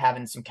 he ended up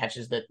having some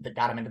catches that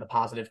got him into the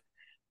positive.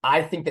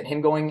 I think that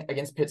him going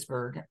against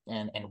Pittsburgh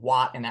and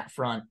Watt in that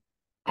front,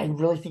 I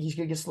really think he's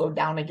going to get slowed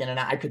down again. And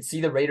I could see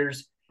the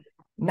Raiders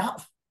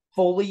not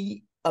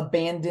fully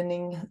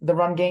abandoning the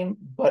run game,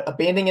 but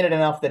abandoning it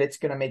enough that it's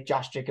going to make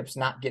Josh Jacobs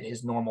not get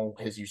his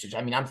usage.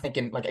 I mean, I'm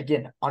thinking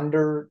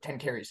under 10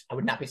 carries. I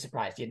would not be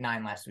surprised. He had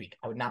 9 last week.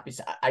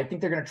 I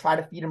think they're going to try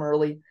to feed him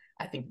early.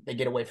 I think they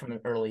get away from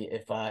it early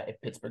if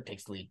Pittsburgh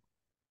takes the lead.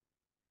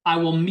 I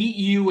will meet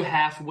you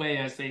halfway,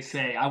 as they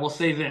say. I will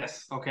say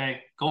this, okay?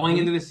 Mm-hmm. Going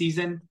into the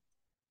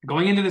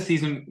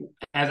season,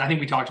 as I think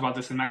we talked about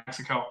this in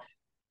Mexico,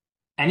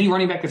 any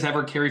running back that's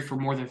ever carried for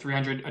more than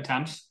 300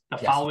 attempts the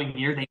Yes. following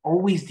year, they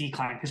always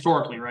decline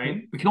historically, right?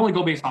 Mm-hmm. We can only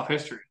go based off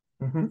history.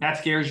 Mm-hmm. That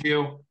scares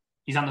you.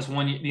 He's on this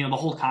one, the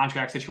whole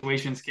contract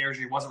situation scares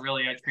you. It wasn't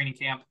really a training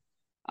camp.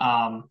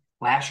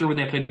 Last year when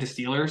they played the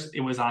Steelers,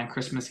 it was on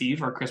Christmas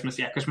Eve or Christmas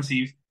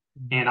Eve,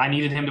 Mm-hmm. and I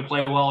needed him to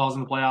play well. I was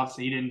in the playoffs.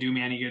 He didn't do me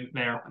any good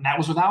there, and that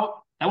was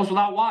without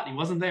Watt. He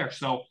wasn't there,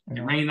 so I it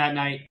know. rained that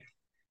night.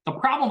 The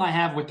problem I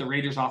have with the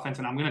Raiders offense,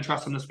 and I'm going to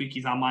trust him this week.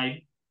 He's on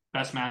my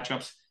best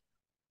matchups.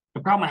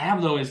 The problem I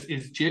have though is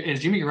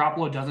Jimmy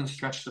Garoppolo doesn't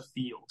stretch the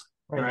field,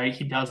 Right. right?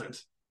 He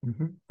doesn't.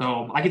 Mm-hmm.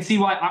 So I can see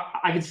why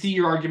I can see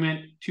your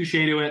argument. Touche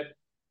to it.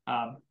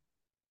 Um,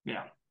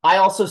 yeah, I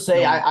also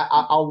say no,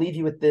 I'll leave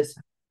you with this.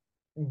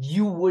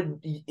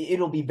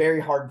 It'll be very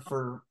hard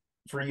for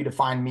you to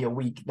find me a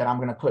week that I'm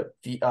going to put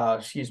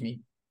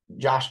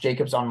Josh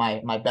Jacobs on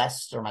my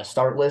best or my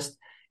start list.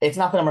 It's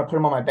not that I'm going to put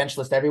him on my bench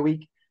list every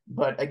week,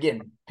 but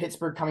again,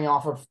 Pittsburgh coming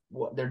off of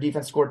their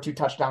defense scored 2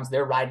 touchdowns,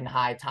 they're riding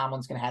high.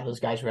 Tomlin's going to have those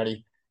guys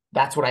ready.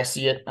 That's what I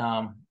see it.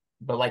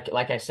 But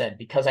like I said,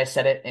 because I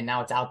said it and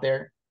now it's out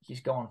there,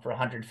 he's going for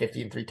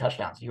 150 and 3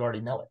 touchdowns. You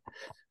already know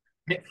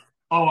it.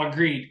 oh,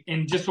 agreed.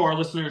 And just so our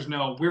listeners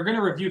know, we're going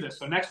to review this.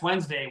 So next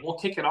Wednesday, we'll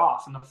kick it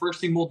off. And the first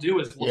thing we'll do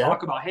is we'll Yeah.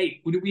 talk about,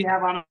 hey, who do we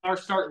have on our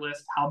start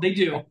list? How'd they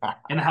do?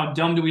 And how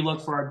dumb do we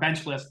look for our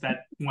bench list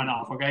that went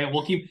off? Okay.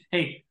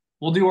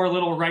 We'll do our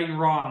little right and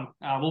wrong.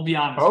 We'll be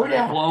honest. Oh All right.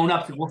 yeah. We'll own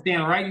up to it. We'll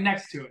stand right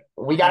next to it.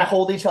 We got to Okay.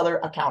 hold each other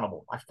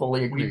accountable. I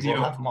fully We agree. We'll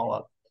do. have them all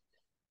up.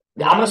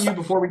 Yeah, I'm Why gonna don't you, start.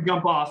 before we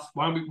jump off,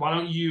 why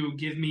don't you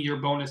give me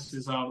your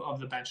bonuses of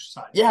the bench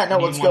side? Yeah, no,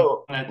 let's Anyone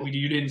go. that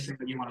you didn't say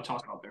that you want to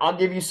talk about there? I'll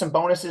give you some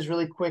bonuses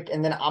really quick,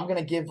 and then I'm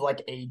gonna give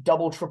like a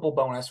double, triple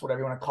bonus, whatever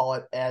you want to call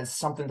it, as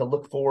something to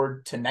look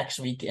forward to next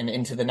week and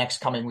into the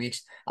next coming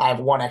weeks. I have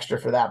one extra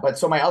for that. But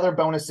so my other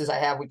bonuses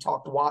we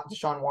talked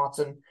Deshaun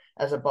Watson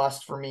as a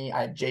bust for me.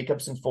 I had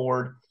Jacobs and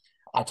Ford.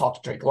 I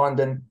talked to Drake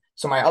London.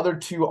 So my other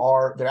two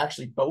they're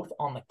actually both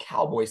on the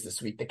Cowboys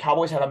this week. The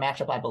Cowboys have a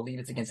matchup, I believe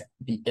it's against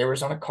the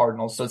Arizona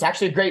Cardinals. So it's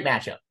actually a great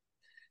matchup.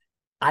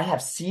 I have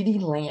CeeDee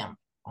Lamb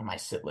on my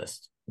sit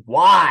list.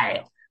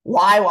 Why?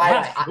 Why?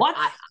 What?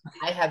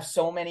 I have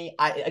so many.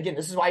 Again,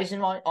 this is why he's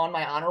on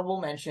my honorable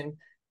mention.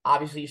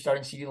 Obviously, you're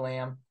starting CeeDee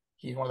Lamb.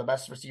 He's one of the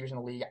best receivers in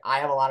the league. I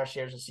have a lot of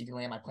shares of CeeDee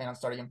Lamb. I plan on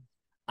starting him.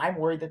 I'm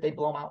worried that they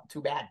blow him out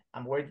too bad.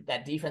 I'm worried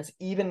that defense,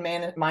 even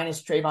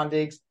minus Trayvon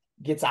Diggs,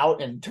 gets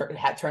out and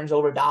turns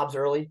over Dobbs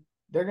early.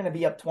 They're going to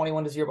be up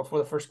 21-0 before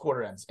the first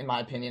quarter ends, in my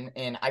opinion,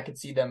 and I could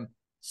see them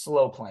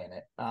slow playing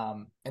it.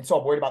 And so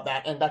I'm worried about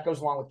that, and that goes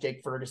along with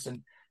Jake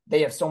Ferguson.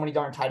 They have so many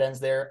darn tight ends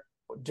there.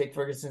 Jake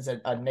Ferguson's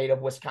a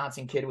native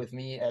Wisconsin kid with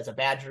me as a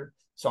Badger,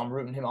 so I'm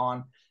rooting him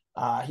on.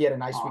 He had a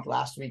nice week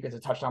last week as a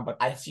touchdown, but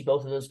I see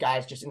both of those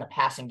guys just in the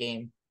passing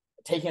game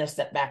taking a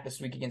step back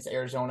this week against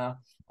Arizona,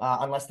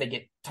 unless they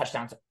get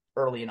touchdowns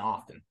early and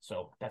often.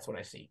 So that's what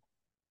I see.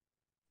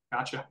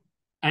 Gotcha.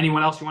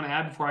 Anyone else you want to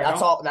add before I That's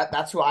go? all.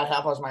 That's who I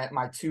have as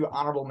my two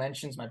honorable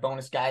mentions, my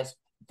bonus guys.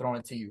 I'm throwing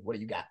it to you. What do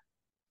you got?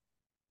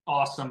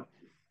 Awesome.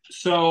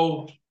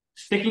 So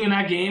sticking in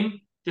that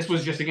game, this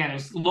was just again, it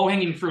was low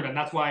hanging fruit, and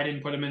that's why I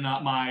didn't put him in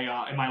my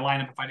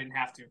lineup if I didn't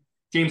have to.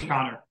 James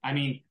Conner. I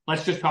mean,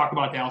 let's just talk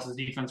about Dallas's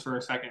defense for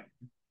a second.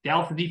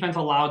 Dallas' defense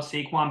allowed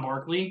Saquon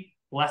Barkley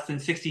less than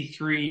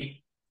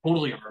 63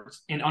 total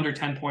yards and under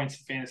 10 points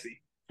in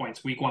fantasy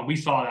points week one. We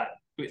saw that.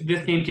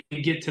 This game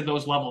can get to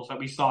those levels that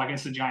we saw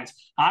against the Giants.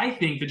 I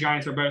think the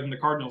Giants are better than the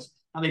Cardinals.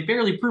 Now, they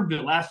barely proved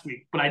it last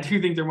week, but I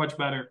do think they're much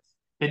better.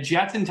 The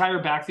Jets'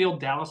 entire backfield,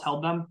 Dallas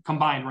held them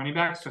combined running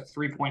backs to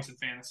 3 points in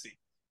fantasy.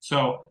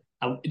 So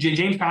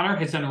James Conner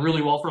has done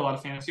really well for a lot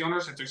of fantasy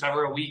owners. If there's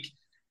ever a week,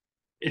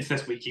 it's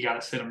this week. You got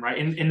to sit him, right?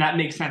 And that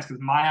makes sense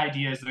because my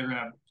idea is they're going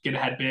to get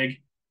ahead big.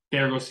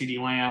 There goes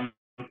CeeDee Lamb.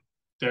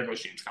 There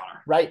goes James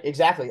Conner. Right,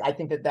 exactly. I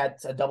think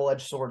that's a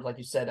double-edged sword, like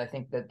you said. I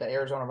think that the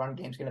Arizona run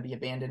game is going to be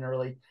abandoned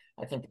early.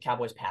 I think the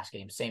Cowboys pass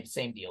game, same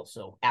deal.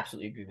 So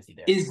absolutely agree with you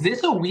there. Is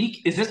this a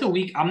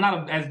week? I'm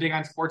not as big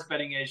on sports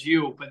betting as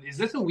you, but is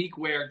this a week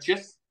where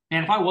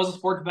if I was a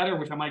sports bettor,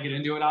 which I might get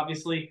into it,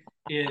 obviously,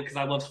 because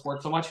I love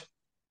sports so much,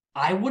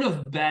 I would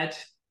have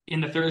bet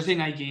in the Thursday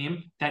night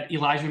game that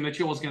Elijah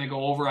Mitchell was going to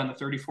go over on the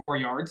 34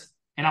 yards.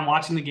 And I'm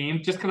watching the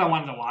game just because I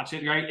wanted to watch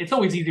it, right? It's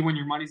always easy when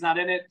your money's not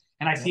in it.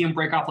 And I see him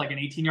break off like an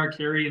 18-yard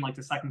carry in like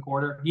the second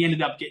quarter. He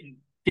ended up getting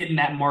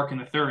that mark in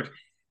the third.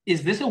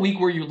 Is this a week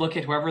where you look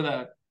at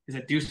whoever is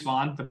it Deuce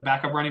Vaughn, the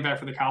backup running back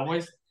for the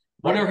Cowboys?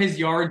 What are his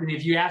yards? And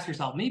if you ask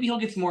yourself, maybe he'll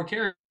get some more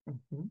carries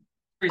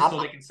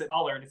so they can sit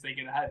taller if they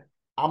get ahead.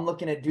 I'm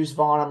looking at Deuce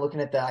Vaughn. I'm looking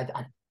at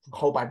I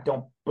hope I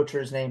don't butcher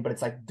his name, but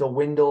it's like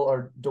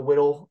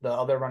DeWiddle, the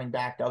other running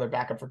back, the other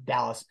backup for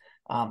Dallas.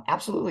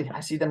 Absolutely. I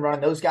see them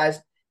running those guys.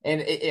 And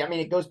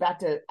it goes back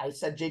to, I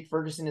said Jake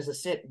Ferguson is a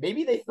sit.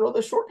 Maybe they throw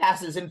the short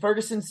passes and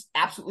Ferguson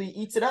absolutely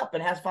eats it up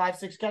and has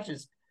 5-6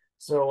 catches.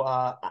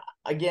 So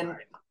again,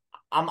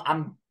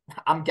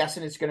 I'm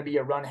guessing it's going to be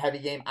a run heavy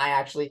game.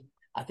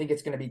 I think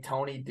it's going to be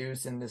Tony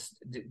Deuce and this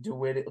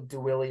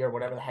Dewilly or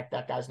whatever the heck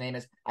that guy's name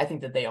is. I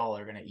think that they all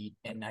are going to eat,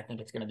 and I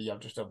think it's going to be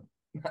just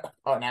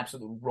an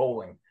absolute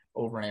rolling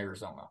over in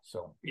Arizona.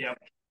 So Yeah,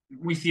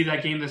 we see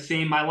that game the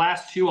same. My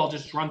last two, I'll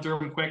just run through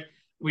them quick.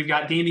 We've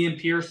got Damian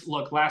Pierce.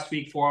 Look, last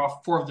week, four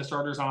of the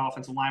starters on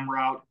offensive line were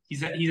out.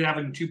 He's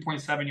averaging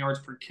 2.7 yards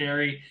per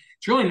carry.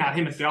 It's really not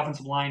him; it's the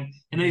offensive line.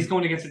 And then he's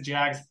going against the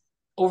Jags.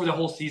 Over the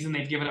whole season,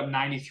 they've given up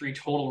 93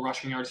 total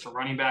rushing yards to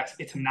running backs.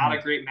 It's not a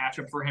great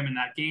matchup for him in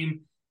that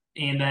game.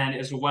 And then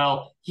as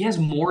well, he has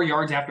more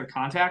yards after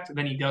contact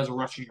than he does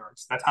rushing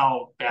yards. That's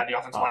how bad the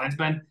offensive line's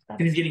been.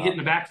 Because he's getting hit in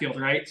the backfield,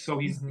 right? So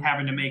he's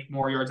having to make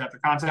more yards after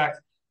contact.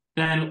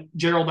 Then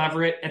Gerald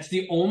Everett. It's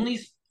the only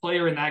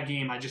player in that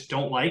game I just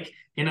don't like.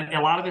 And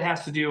a lot of it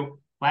has to do,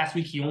 last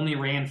week he only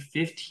ran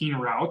 15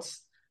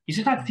 routes. He's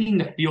just not seeing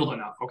the field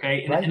enough,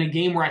 okay? In a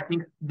game where I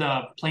think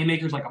the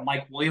playmakers like a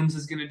Mike Williams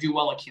is going to do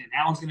well, like Keenan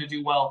Allen's going to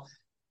do well,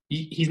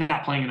 he's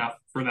not playing enough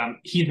for them.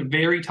 He's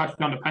very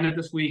touchdown dependent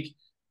this week.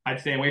 I'd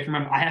stay away from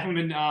him. I have him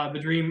in the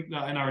dream in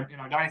our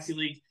dynasty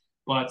league,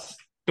 but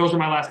those are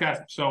my last guys.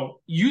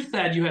 So you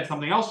said you had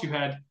something else you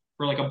had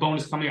for like a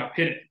bonus coming up.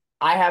 Hit it.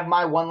 I have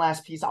my one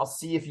last piece. I'll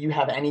see if you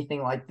have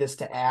anything like this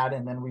to add,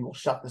 and then we will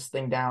shut this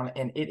thing down.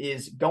 And it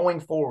is going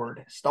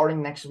forward,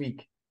 starting next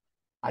week.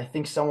 I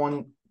think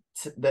someone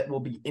that will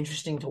be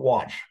interesting to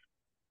watch,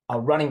 a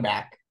running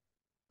back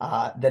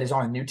that is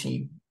on a new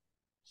team.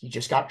 He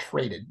just got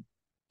traded.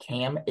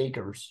 Cam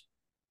Akers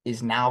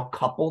is now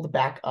coupled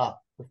back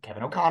up with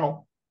Kevin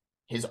O'Connell,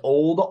 his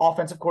old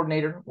offensive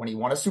coordinator when he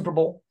won a Super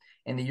Bowl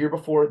and the year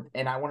before.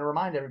 And I want to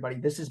remind everybody,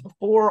 this is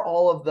before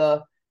all of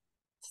the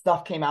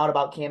stuff came out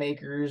about Cam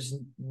Akers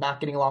not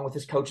getting along with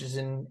his coaches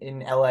in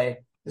LA.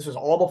 This was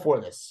all before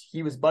this.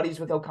 He was buddies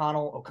with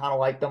O'Connell. O'Connell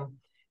liked him,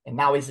 and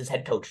now he's his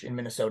head coach in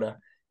Minnesota.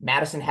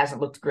 Madison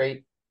hasn't looked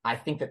great. I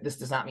think that this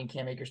does not mean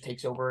Cam Akers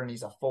takes over and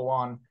he's a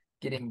full-on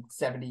getting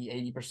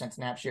 70, 80%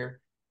 snap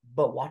share.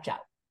 But watch out.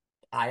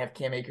 I have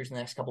Cam Akers in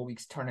the next couple of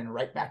weeks turning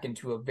right back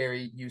into a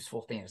very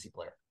useful fantasy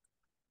player.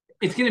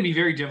 It's going to be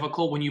very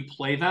difficult when you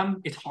play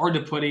them. It's hard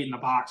to put 8 in the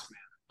box,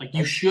 man. Like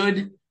you should,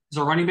 as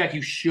a running back,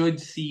 you should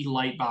see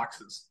light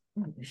boxes.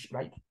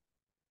 Right.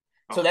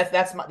 So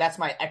that's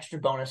my extra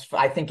bonus.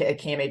 I think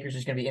Cam Akers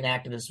is going to be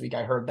inactive this week.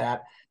 I heard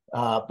that.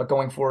 But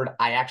going forward,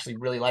 I actually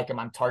really like him.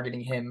 I'm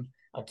targeting him.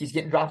 He's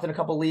getting dropped in a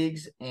couple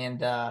leagues,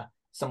 and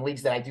some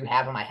leagues that I do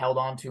have him, I held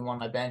on to him on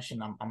my bench,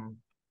 and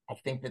I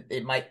think that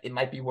it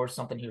might be worth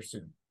something here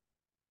soon.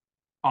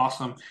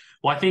 Awesome.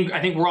 Well, I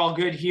think we're all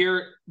good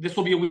here. This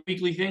will be a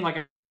weekly thing.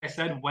 Like I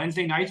said,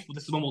 Wednesday nights, well,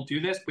 this is when we'll do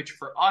this, which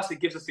for us,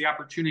 it gives us the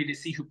opportunity to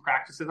see who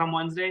practices on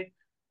Wednesday,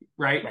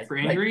 right for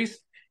injuries. Right.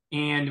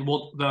 And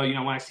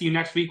when I see you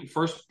next week,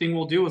 first thing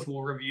we'll do is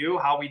we'll review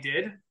how we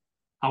did,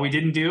 how we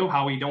didn't do,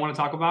 how we don't want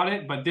to talk about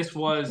it. But this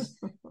was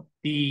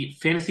the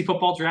fantasy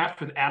football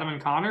draft with Adam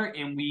and Connor,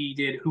 and we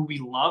did who we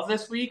love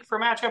this week for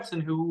matchups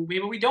and who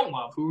maybe we don't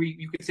love, who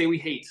you could say we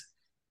hate.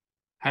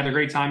 Had a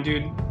great time,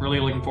 dude. Really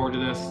looking forward to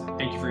this.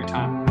 Thank you for your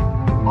time.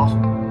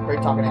 Awesome.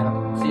 Great talking,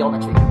 Adam. See y'all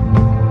next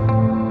week.